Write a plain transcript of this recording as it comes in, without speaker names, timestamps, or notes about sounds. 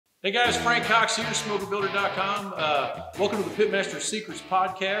Hey guys, Frank Cox here, SmokerBuilder.com. Welcome to the PitMaster Secrets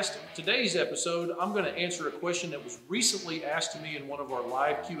Podcast. Today's episode, I'm going to answer a question that was recently asked to me in one of our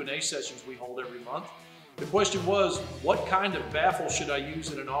live Q&A sessions we hold every month. The question was, what kind of baffle should I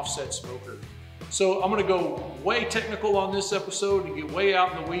use in an offset smoker? So I'm going to go way technical on this episode and get way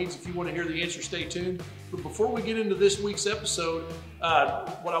out in the weeds. If you want to hear the answer, stay tuned. But before we get into this week's episode,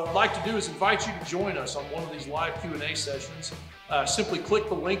 what I would like to do is invite you to join us on one of these live Q&A sessions. Simply click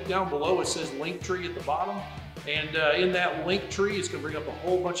the link down below. It says Linktree at the bottom. And in that Linktree, it's going to bring up a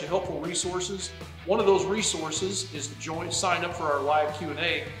whole bunch of helpful resources. One of those resources is to sign up for our live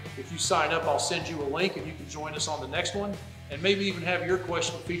Q&A. If you sign up, I'll send you a link and you can join us on the next one and maybe even have your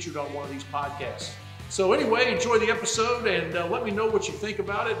question featured on one of these podcasts. So anyway, enjoy the episode and let me know what you think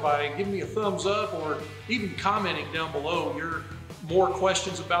about it by giving me a thumbs up or even commenting down below your more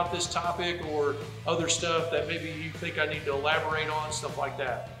questions about this topic or other stuff that maybe you think I need to elaborate on, stuff like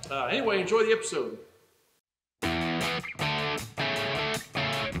that. Anyway, enjoy the episode.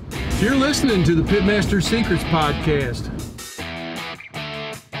 You're listening to the PitMaster Secrets Podcast.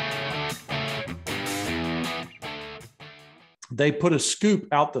 They put a scoop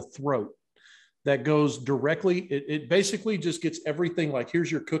out the throat that goes directly. It basically just gets everything, like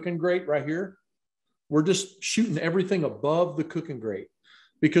here's your cooking grate right here. We're just shooting everything above the cooking grate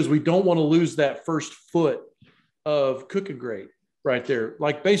because we don't want to lose that first foot of cooking grate right there.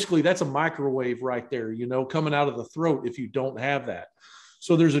 Like basically that's a microwave right there, you know, coming out of the throat if you don't have that.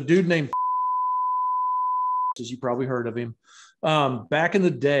 So there's a dude named, as you probably heard of him. Back in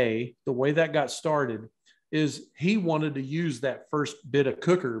the day, the way that got started is he wanted to use that first bit of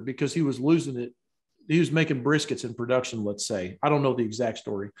cooker because he was losing it. He was making briskets in production, let's say. I don't know the exact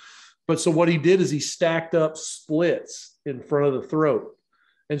story. But so what he did is he stacked up splits in front of the throat.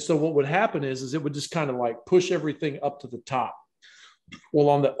 And so what would happen is it would just kind of like push everything up to the top. Well,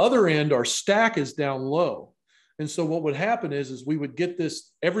 on the other end, our stack is down low. And so what would happen is we would get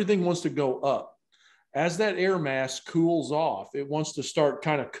this, everything wants to go up. As that air mass cools off, it wants to start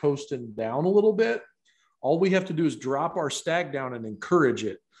kind of coasting down a little bit. All we have to do is drop our stack down and encourage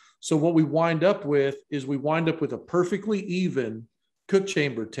it. So what we wind up with is a perfectly even cook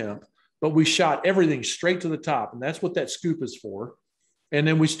chamber temp, but we shot everything straight to the top. And that's what that scoop is for. And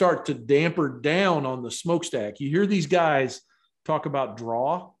then we start to damper down on the smokestack. You hear these guys talk about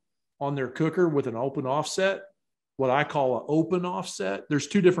draw on their cooker with an open offset, what I call an open offset. There's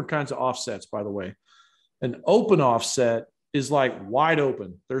two different kinds of offsets, by the way. An open offset is like wide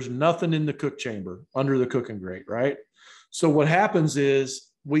open. There's nothing in the cook chamber under the cooking grate, right? So what happens is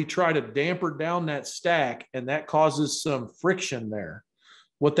we try to damper down that stack and that causes some friction there.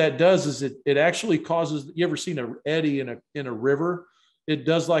 What that does is it actually causes, you ever seen an eddy in a river? It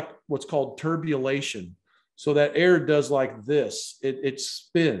does like what's called turbulation. So that air does like this, it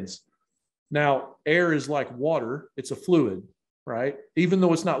spins. Now, air is like water, it's a fluid, right? Even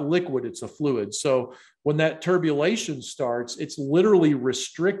though it's not liquid, it's a fluid. So when that turbulation starts, it's literally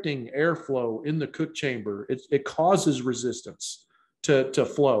restricting airflow in the cook chamber. It causes resistance to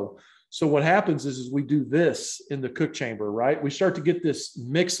flow. So what happens is we do this in the cook chamber, right? We start to get this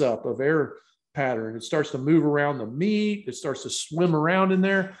mix up of air pattern. It starts to move around the meat. It starts to swim around in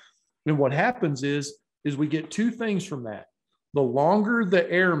there. And what happens is we get two things from that. The longer the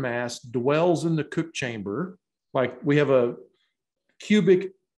air mass dwells in the cook chamber, like we have a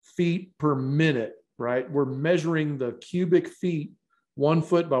cubic feet per minute, right? We're measuring the cubic feet, 1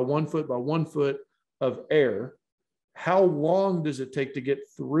 foot by 1 foot by 1 foot of air. How long does it take to get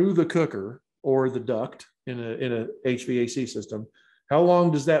through the cooker or the duct in a HVAC system? How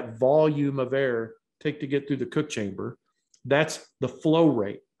long does that volume of air take to get through the cook chamber? That's the flow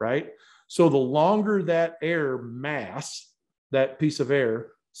rate, right? So the longer that air mass, that piece of air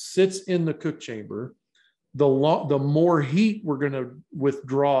sits in the cook chamber, the more heat we're going to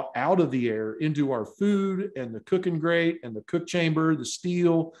withdraw out of the air into our food and the cooking grate and the cook chamber, the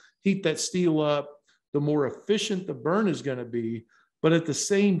steel, heat that steel up, the more efficient the burn is going to be. But at the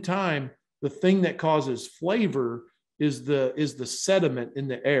same time, the thing that causes flavor is the sediment in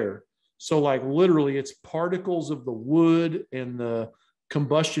the air. So like literally it's particles of the wood and the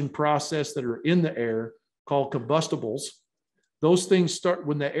combustion process that are in the air called combustibles. Those things start,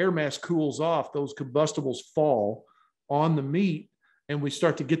 when the air mass cools off, those combustibles fall on the meat and we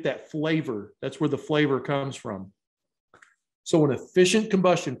start to get that flavor. That's where the flavor comes from. So an efficient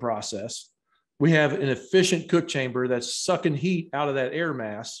combustion process, we have an efficient cook chamber that's sucking heat out of that air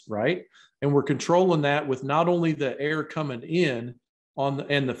mass, right? And we're controlling that with not only the air coming in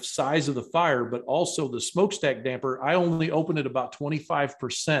and the size of the fire, but also the smokestack damper. I only open it about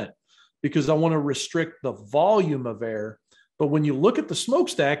 25% because I want to restrict the volume of air, But when you look at the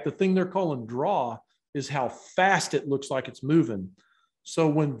smokestack, the thing they're calling draw is how fast it looks like it's moving. So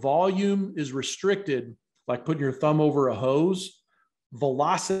when volume is restricted, like putting your thumb over a hose,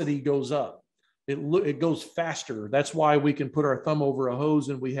 velocity goes up. It goes faster. That's why we can put our thumb over a hose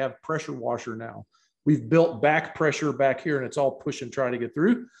and we have pressure washer now. We've built back pressure back here and it's all push and try to get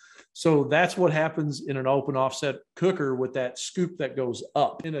through. So that's what happens in an open offset cooker with that scoop that goes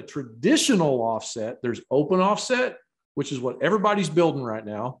up. In a traditional offset, there's open offset, which is what everybody's building right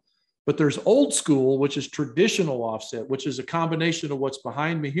now. But there's old school, which is traditional offset, which is a combination of what's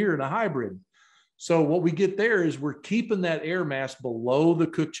behind me here in a hybrid. So what we get there is we're keeping that air mass below the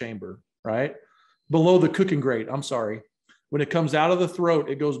cook chamber, right? Below the cooking grate, I'm sorry. When it comes out of the throat,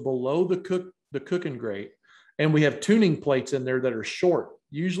 it goes below the cooking grate. And we have tuning plates in there that are short.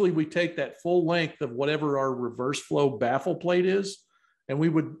 Usually we take that full length of whatever our reverse flow baffle plate is, and we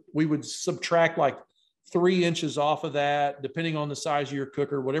would subtract like 3 inches off of that, depending on the size of your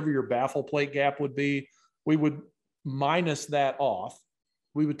cooker, whatever your baffle plate gap would be, we would minus that off.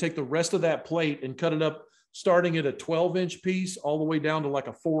 We would take the rest of that plate and cut it up, starting at a 12-inch piece all the way down to like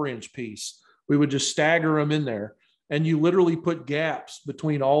a 4-inch piece. We would just stagger them in there, and you literally put gaps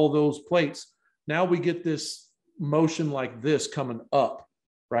between all of those plates. Now we get this motion like this coming up,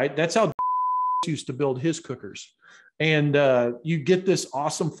 right? That's how used to build his cookers. And you get this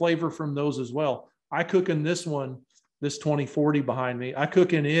awesome flavor from those as well. I cook in this one, this 2040 behind me. I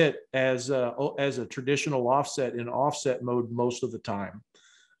cook in it as a traditional offset in offset mode most of the time.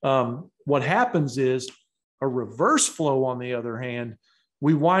 What happens is a reverse flow, on the other hand,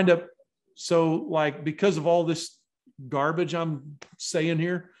 we wind up, so like because of all this garbage I'm saying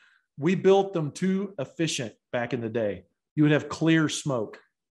here, we built them too efficient back in the day. You would have clear smoke,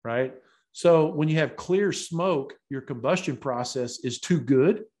 right? So when you have clear smoke, your combustion process is too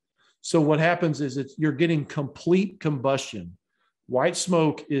good. So what happens is you're getting complete combustion. White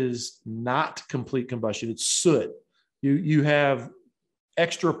smoke is not complete combustion. It's soot. You have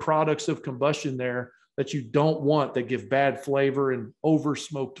extra products of combustion there that you don't want, that give bad flavor and over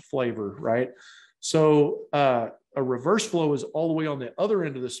smoked flavor, right? So a reverse flow is all the way on the other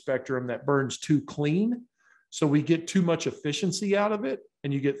end of the spectrum that burns too clean. So we get too much efficiency out of it,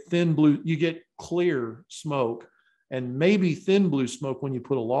 and you get thin blue, you get clear smoke, and maybe thin blue smoke when you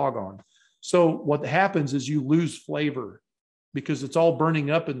put a log on. So what happens is you lose flavor because it's all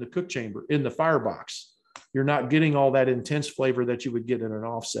burning up in the cook chamber, in the firebox. You're not getting all that intense flavor that you would get in an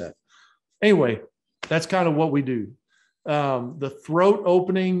offset. Anyway, that's kind of what we do. The throat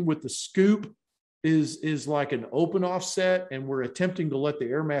opening with the scoop is like an open offset, and we're attempting to let the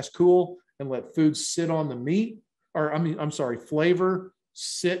air mass cool and let food sit on the meat, flavor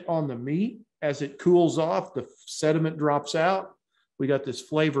sit on the meat. As it cools off, the sediment drops out. We got this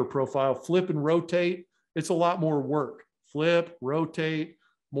flavor profile. Flip and rotate. It's a lot more work. Flip, rotate,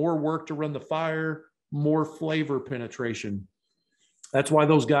 more work to run the fire, more flavor penetration. That's why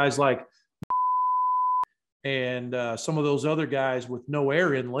those guys like and some of those other guys with no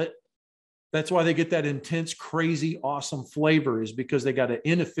air inlet, that's why they get that intense, crazy, awesome flavor, is because they got an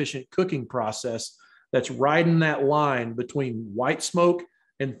inefficient cooking process that's riding that line between white smoke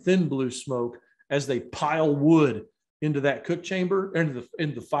and thin blue smoke as they pile wood into that cook chamber, into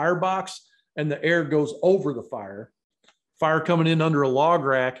the firebox, and the air goes over the fire. Fire coming in under a log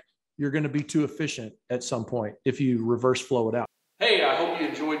rack, you're going to be too efficient at some point if you reverse flow it out. Hey, I hope you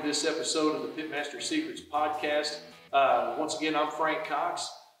enjoyed this episode of the PitMaster Secrets Podcast. Once again, I'm Frank Cox.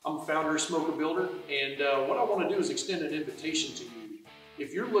 I'm the founder of SmokerBuilder, and what I want to do is extend an invitation to you.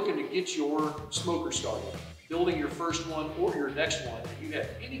 If you're looking to get your smoker started, building your first one or your next one, if you have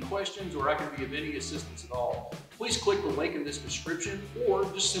any questions or I can be of any assistance at all, please click the link in this description or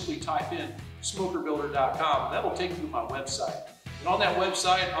just simply type in SmokerBuilder.com, and that'll take you to my website. And on that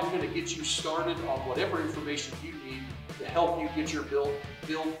website, I'm going to get you started on whatever information you need to help you get your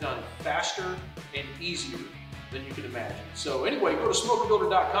build done faster and easier than you can imagine. So anyway, go to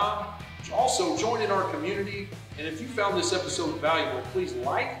SmokerBuilder.com. Also join in our community. And if you found this episode valuable, please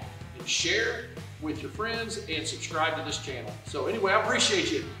like and share with your friends and subscribe to this channel. So anyway, I appreciate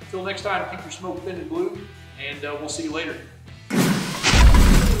you. Until next time, keep your smoke thin and blue, and we'll see you later.